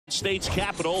State's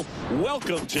capital.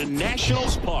 Welcome to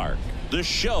Nationals Park. The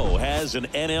show has an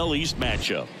NL East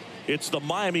matchup. It's the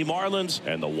Miami Marlins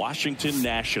and the Washington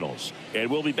Nationals.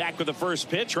 And we'll be back with the first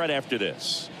pitch right after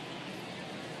this.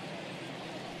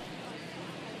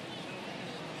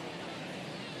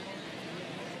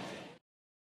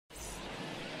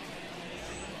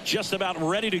 Just about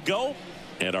ready to go.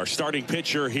 And our starting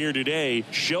pitcher here today,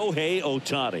 Shohei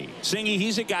Ohtani. Singy,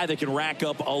 he's a guy that can rack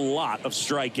up a lot of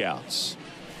strikeouts.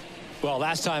 Well,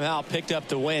 last time out, picked up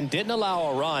the win, didn't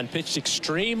allow a run, pitched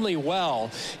extremely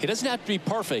well. He doesn't have to be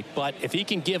perfect, but if he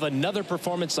can give another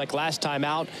performance like last time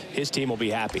out, his team will be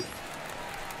happy.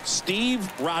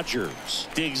 Steve Rogers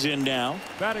digs in now.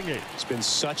 Batting eight. He's been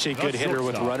such a good hitter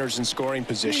with runners in scoring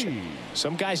position.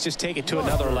 Some guys just take it to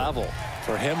another level.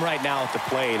 For him right now at the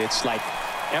plate, it's like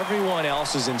everyone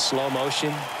else is in slow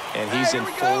motion, and he's in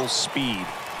full speed.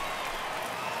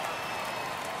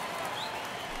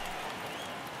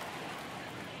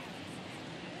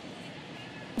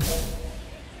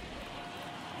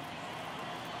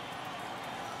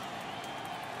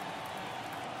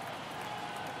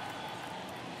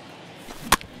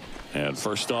 And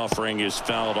first offering is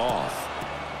fouled off.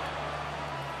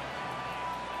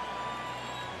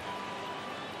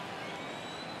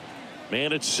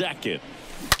 Man at second.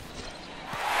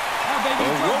 A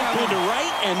rope into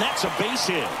right, and that's a base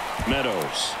hit.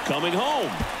 Meadows coming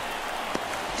home.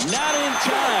 Not in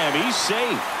time. He's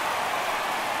safe.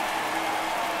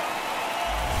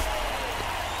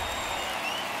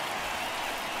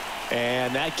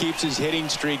 And that keeps his hitting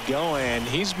streak going.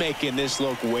 He's making this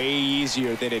look way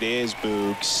easier than it is,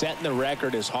 Boog. Setting the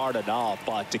record is hard enough,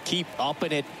 but to keep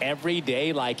upping it every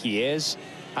day like he is,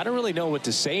 I don't really know what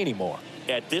to say anymore.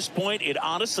 At this point, it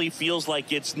honestly feels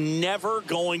like it's never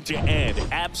going to end.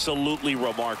 Absolutely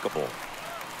remarkable.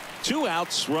 2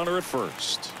 outs, runner at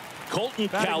first. Colton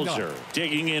Cowser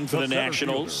digging in for the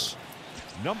Nationals.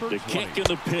 The kick and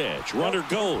the pitch. Runner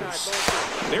goes.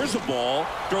 There's a ball.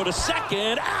 Throw to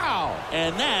second. Ow!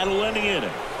 And that'll end the inning.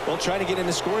 Well, trying to get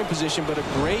into scoring position, but a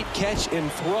great catch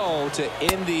and throw to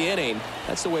end the inning.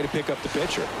 That's the way to pick up the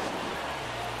pitcher.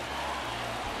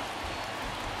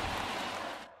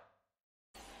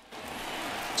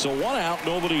 So 1 out,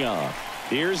 nobody on.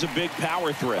 Here's a big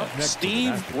power threat.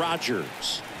 Steve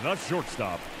Rogers. The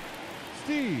shortstop,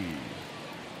 Steve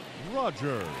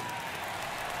Rogers.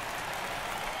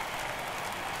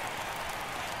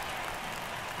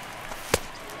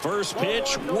 First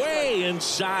pitch way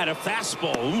inside, a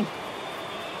fastball.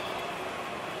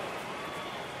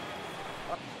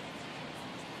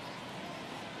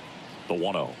 The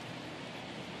 1-0.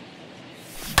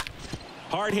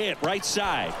 Hard hit, right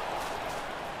side.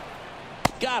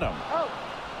 Got him.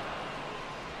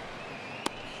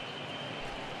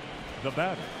 The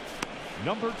batter,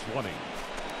 number 20.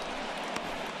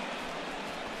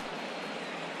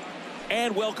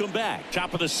 And welcome back.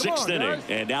 Top of the 6th inning. Guys.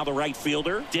 And now the right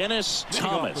fielder, Dennis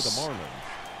Thomas. For the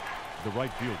Marlins, the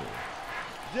right fielder,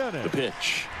 Dennis. The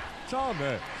pitch.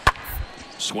 Thomas.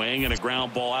 Swing and a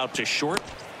ground ball out to short.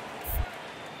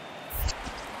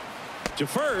 To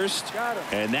first.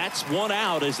 And that's 1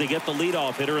 out as they get the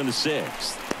leadoff hitter in the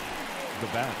 6th. The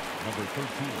bat, number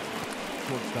 13.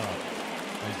 Shortstop,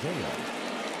 Isaiah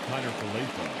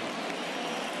Kiner-Falefa.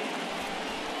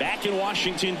 Back in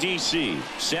Washington, D.C.,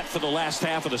 set for the last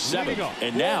half of the 7th.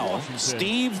 And now,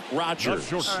 Steve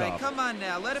Rogers. All right, come on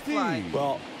now, let it fly.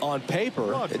 Well, on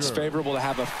paper, it's favorable to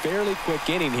have a fairly quick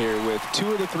inning here with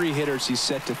 2 of the 3 hitters he's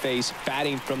set to face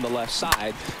batting from the left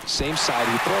side, same side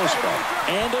he throws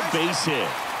from. And a base hit.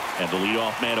 And the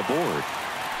leadoff man aboard.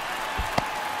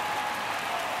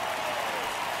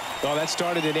 Well, that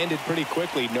started and ended pretty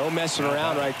quickly. No messing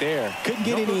around right there. Couldn't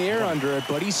get any air under it,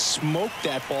 but he smoked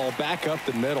that ball back up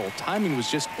the middle. Timing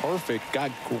was just perfect. Got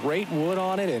great wood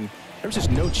on it, and there's just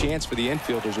no chance for the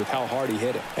infielders with how hard he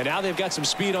hit it. And now they've got some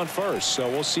speed on first, so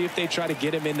we'll see if they try to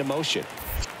get him into motion.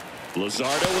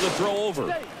 Luzardo with a throw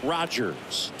over.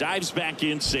 Rogers dives back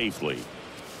in safely.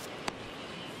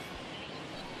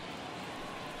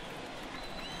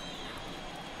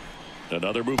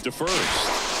 Another move to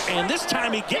first. And this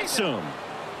time he gets him.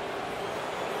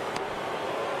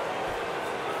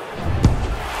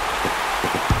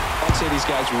 I'd say these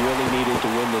guys really needed to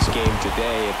win this game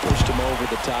today. It pushed them over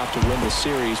the top to win the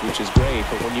series, which is great.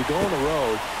 But when you go on the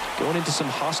road, going into some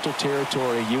hostile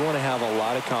territory, you want to have a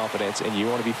lot of confidence, and you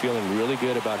want to be feeling really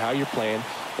good about how you're playing,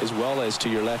 as well as to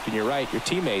your left and your right, your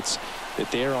teammates, that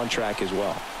they're on track as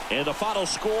well. And the final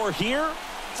score here,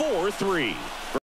 4-3.